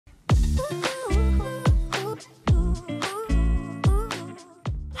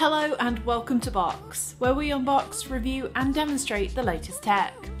Hello and welcome to Box, where we unbox, review and demonstrate the latest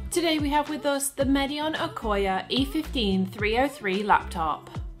tech. Today we have with us the Medion Akoya E15303 laptop.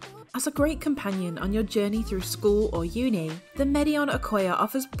 As a great companion on your journey through school or uni, the Medion Akoya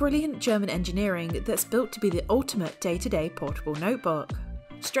offers brilliant German engineering that's built to be the ultimate day-to-day portable notebook.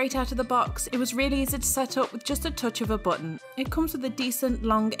 Straight out of the box, it was really easy to set up with just a touch of a button. It comes with a decent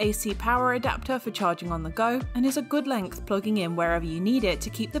long AC power adapter for charging on the go and is a good length plugging in wherever you need it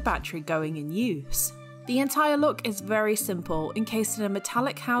to keep the battery going in use. The entire look is very simple, encased in a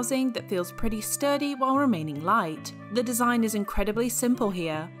metallic housing that feels pretty sturdy while remaining light. The design is incredibly simple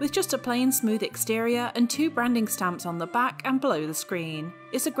here, with just a plain smooth exterior and two branding stamps on the back and below the screen.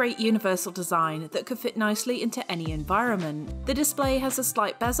 It's a great universal design that could fit nicely into any environment. The display has a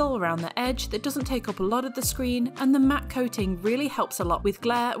slight bezel around the edge that doesn't take up a lot of the screen, and the matte coating really helps a lot with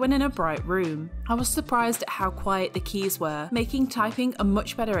glare when in a bright room. I was surprised at how quiet the keys were, making typing a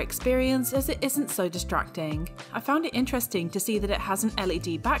much better experience as it isn't so distracting. I found it interesting to see that it has an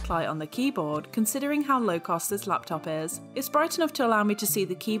LED backlight on the keyboard, considering how low cost this laptop is. It's bright enough to allow me to see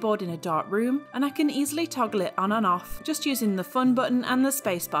the keyboard in a dark room, and I can easily toggle it on and off just using the Fun button and the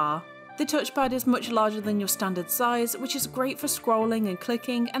spacebar. The touchpad is much larger than your standard size, which is great for scrolling and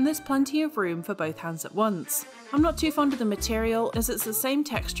clicking, and there's plenty of room for both hands at once. I'm not too fond of the material as it's the same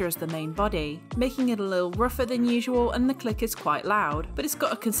texture as the main body, making it a little rougher than usual, and the click is quite loud, but it's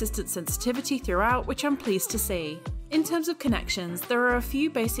got a consistent sensitivity throughout, which I'm pleased to see. In terms of connections, there are a few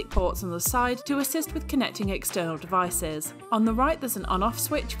basic ports on the side to assist with connecting external devices. On the right there's an on-off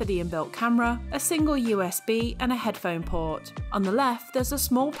switch for the inbuilt camera, a single USB and a headphone port. On the left there's a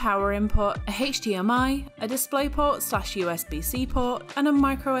small power input, a HDMI, a DisplayPort/USB-C port and a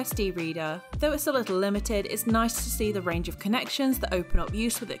microSD reader. Though it's a little limited, it's nice to see the range of connections that open up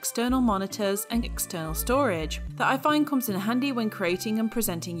use with external monitors and external storage that I find comes in handy when creating and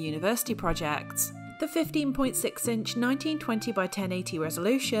presenting university projects. The 15.6-inch 1920x1080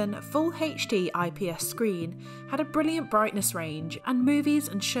 resolution Full HD IPS screen had a brilliant brightness range, and movies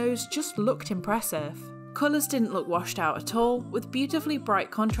and shows just looked impressive. Colours didn't look washed out at all, with beautifully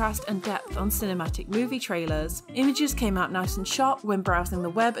bright contrast and depth on cinematic movie trailers. Images came out nice and sharp when browsing the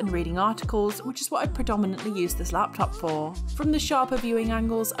web and reading articles, which is what I predominantly use this laptop for. From the sharper viewing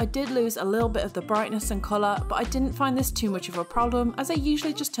angles, I did lose a little bit of the brightness and colour, but I didn't find this too much of a problem as I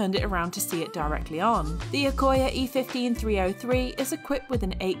usually just turned it around to see it directly on. The Akoya E15303 is equipped with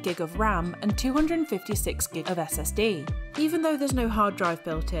an 8GB of RAM and 256GB of SSD. Even though there's no hard drive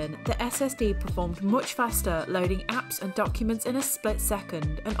built in, the SSD performed much faster, loading apps and documents in a split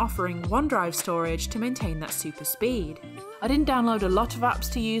second and offering OneDrive storage to maintain that super speed. I didn't download a lot of apps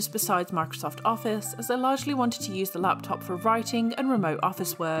to use besides Microsoft Office, as I largely wanted to use the laptop for writing and remote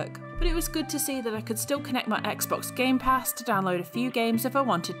office work, but it was good to see that I could still connect my Xbox Game Pass to download a few games if I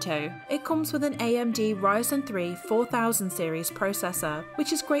wanted to. It comes with an AMD Ryzen 3 4000 series processor,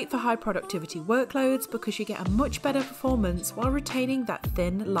 which is great for high productivity workloads because you get a much better performance while retaining that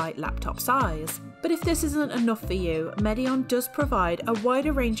thin, light laptop size. But if this isn't enough for you, Medion does provide a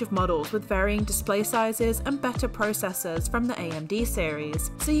wider range of models with varying display sizes and better processors from the AMD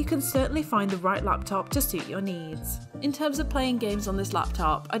series, so you can certainly find the right laptop to suit your needs. In terms of playing games on this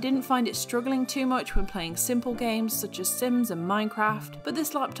laptop, I didn't find it struggling too much when playing simple games such as Sims and Minecraft, but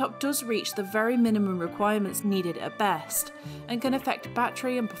this laptop does reach the very minimum requirements needed at best, and can affect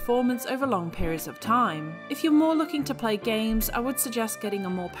battery and performance over long periods of time. If you're more looking to play games, I would suggest getting a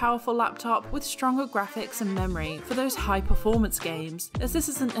more powerful laptop with stronger graphics and memory for those high performance games, as this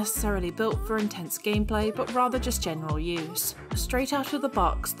isn't necessarily built for intense gameplay but rather just general use. Straight out of the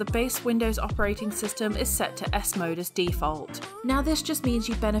box, the base Windows operating system is set to S mode as default. Now this just means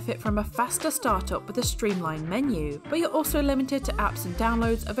you benefit from a faster startup with a streamlined menu, but you're also limited to apps and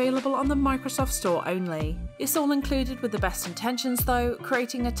downloads available on the Microsoft Store only. It's all included with the best intentions though,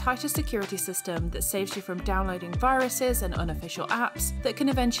 creating a tighter security system that saves you from downloading viruses and unofficial apps that can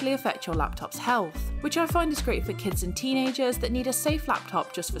eventually affect your laptop's health, which I find is great for kids and teenagers that need a safe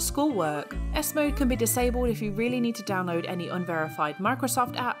laptop just for schoolwork. S mode can be disabled if you really need to download any unverified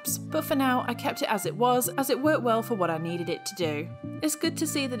Microsoft apps, but for now I kept it as it was, as it worked well for what I needed it to do. It's good to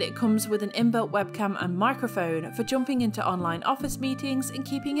see that it comes with an inbuilt webcam and microphone for jumping into online office meetings and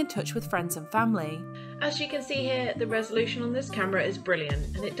keeping in touch with friends and family. As you can see here, the resolution on this camera is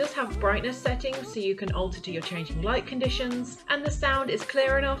brilliant, and it does have brightness settings so you can alter to your changing light conditions, and the sound is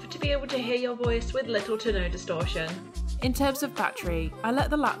clear enough to be able to hear your voice with little to no distortion. In terms of battery, I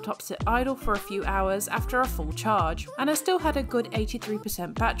let the laptop sit idle for a few hours after a full charge, and I still had a good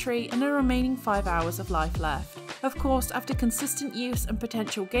 83% battery and a remaining 5 hours of life left. Of course, after consistent use and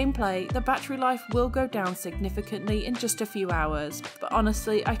potential gameplay, the battery life will go down significantly in just a few hours, but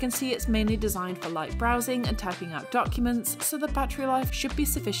honestly, I can see it's mainly designed for light browsing and typing out documents, so the battery life should be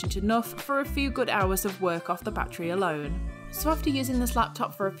sufficient enough for a few good hours of work off the battery alone. So after using this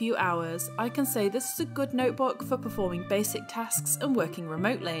laptop for a few hours, I can say this is a good notebook for performing basic tasks and working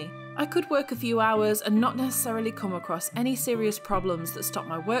remotely. I could work a few hours and not necessarily come across any serious problems that stop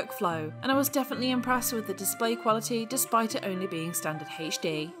my workflow, and I was definitely impressed with the display quality despite it only being standard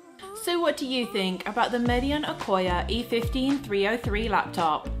HD. So what do you think about the Medion Akoya E15303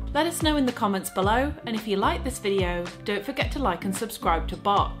 laptop? Let us know in the comments below, and if you like this video, don't forget to like and subscribe to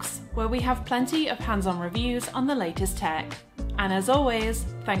Box, where we have plenty of hands-on reviews on the latest tech. And as always,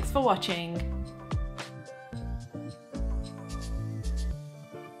 thanks for watching.